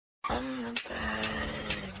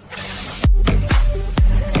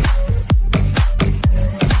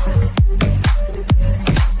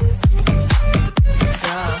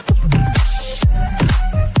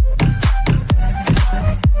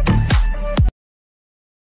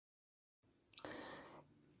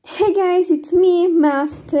it's me,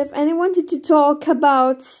 Mastiff, and I wanted to talk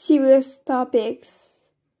about serious topics.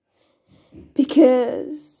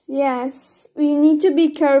 Because, yes, we need to be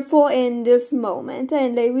careful in this moment,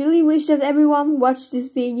 and I really wish that everyone watched this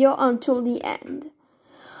video until the end.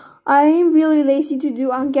 I am really lazy to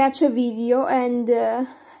do a gacha video, and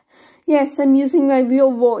yes, I'm using my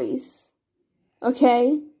real voice.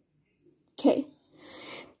 Okay? Okay.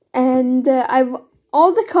 And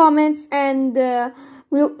all the comments and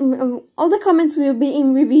all the comments will be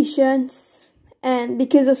in revisions, and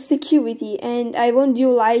because of security, and I won't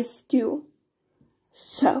do lives too.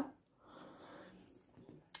 So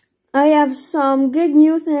I have some good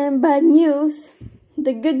news and bad news.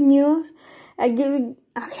 The good news, the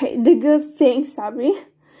good thing,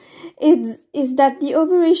 is that the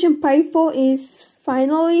Operation Payful is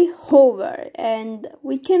finally over, and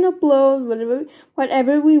we can upload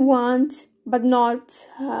whatever we want, but not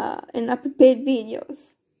in unprepared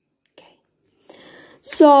videos. Okay.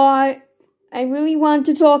 So I really want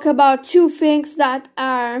to talk about two things that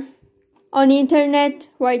are on the internet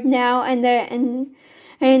right now, and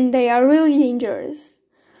they are really dangerous.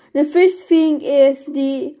 The first thing is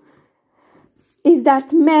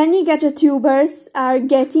that many GachaTubers are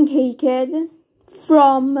getting hated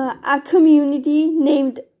from a community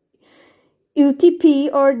named UTP,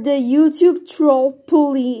 or the YouTube Troll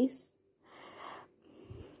Police.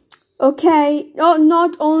 Okay,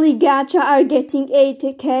 not only Gacha are getting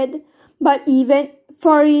hated, but even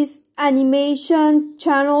furries, animation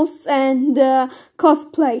channels, and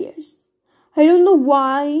cosplayers. I don't know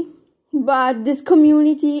why, but this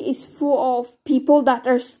community is full of people that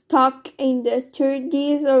are stuck in the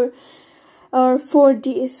 30s or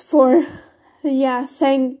 40s for,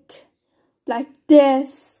 saying like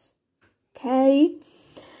this, okay?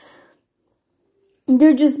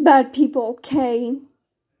 They're just bad people, okay?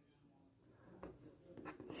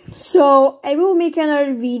 So I will make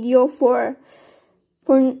another video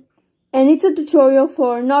and it's a tutorial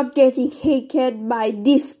for not getting hated by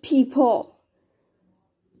these people.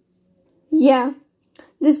 Yeah,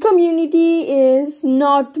 this community is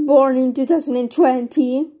not born in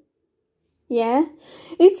 2020. Yeah,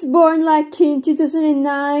 it's born like in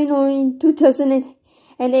 2009 or in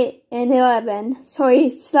 2011. So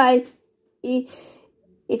it's like,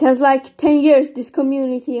 it has like 10 years, this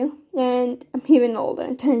community, and I'm even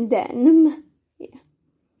older than them. Yeah.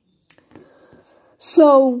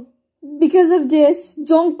 So, because of this,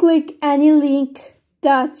 don't click any link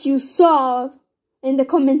that you saw in the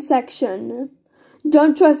comment section.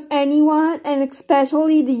 Don't trust anyone, and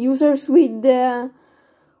especially the users with the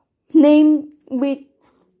name in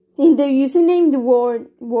their username the word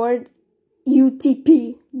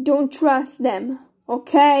UTP. Don't trust them,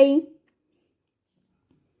 okay?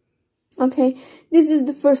 Okay, this is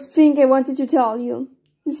the first thing I wanted to tell you.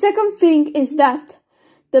 The second thing is that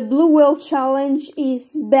the Blue Whale Challenge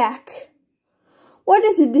is back. What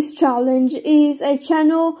is it? This challenge is a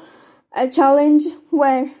challenge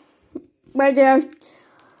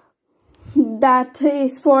that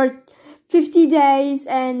is for 50 days,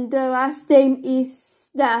 and the last day is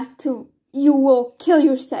that you will kill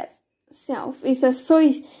yourself. It's a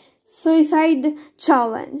suicide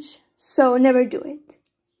challenge, so never do it.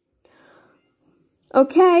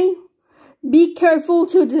 Okay? Be careful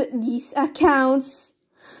to these accounts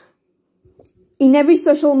in every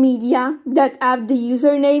social media that have the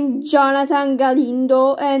username Jonathan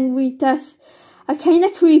Galindo and with a kind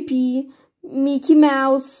of creepy Mickey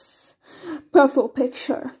Mouse profile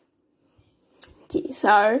picture. These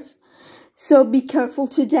are, so be careful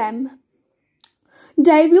to them.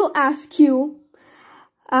 They will ask you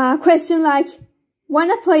a question like,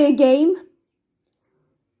 wanna play a game?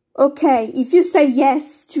 Okay, if you say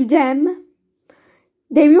yes to them,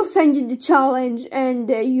 they will send you the challenge, and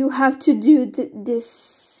you have to do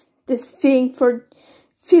this thing for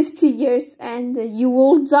 50 years, and you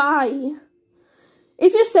will die.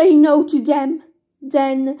 If you say no to them,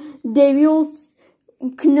 then they will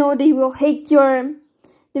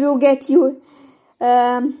get your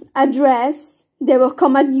address. They will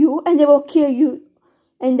come at you, and they will kill you,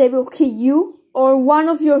 or one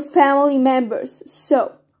of your family members.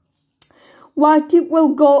 So what will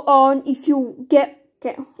go on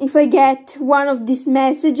if I get one of these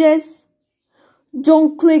messages?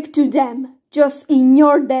 Don't click to them. Just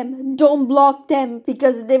ignore them. Don't block them,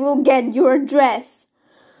 because they will get your address.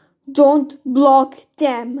 Don't block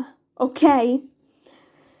them, okay?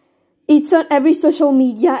 It's on every social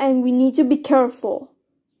media, and we need to be careful.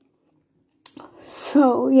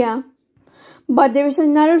 So, yeah. But there is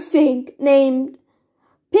another thing named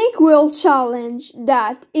Pink Whale Challenge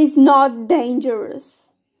that is not dangerous.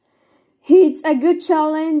 It's a good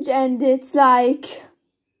challenge, and it's like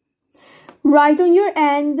write on your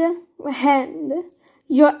hand,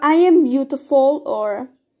 your I am beautiful, or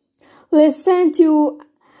listen to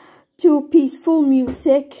peaceful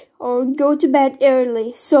music, or go to bed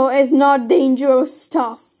early, so it's not dangerous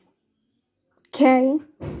stuff. Okay,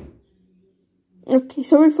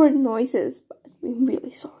 sorry for the noises, but I'm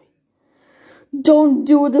really sorry. Don't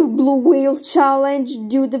do the blue whale challenge,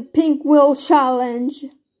 do the pink whale challenge.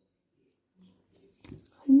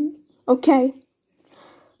 Okay,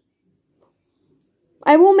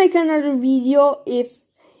 I will make another video if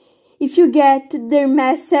you get their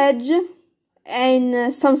message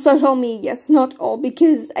and some social medias, not all,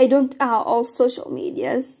 because I don't have all social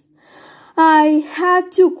medias. I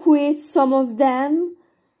had to quit some of them,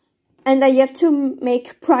 and I have to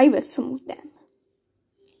make private some of them.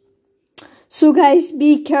 So guys,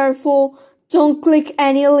 be careful, don't click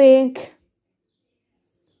any link.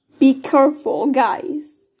 Be careful, guys.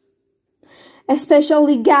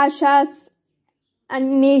 Especially gachas,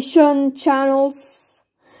 animation channels,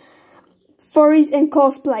 furries and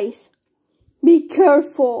cosplays. Be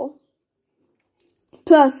careful.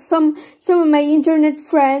 Plus, some of my internet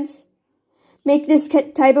friends make this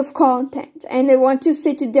type of content, and I want to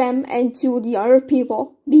say to them and to the other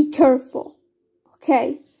people, be careful.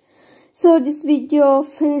 Okay? So this video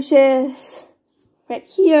finishes right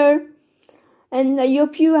here, and I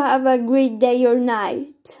hope you have a great day or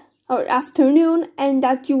night or afternoon, and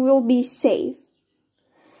that you will be safe.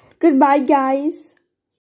 Goodbye, guys.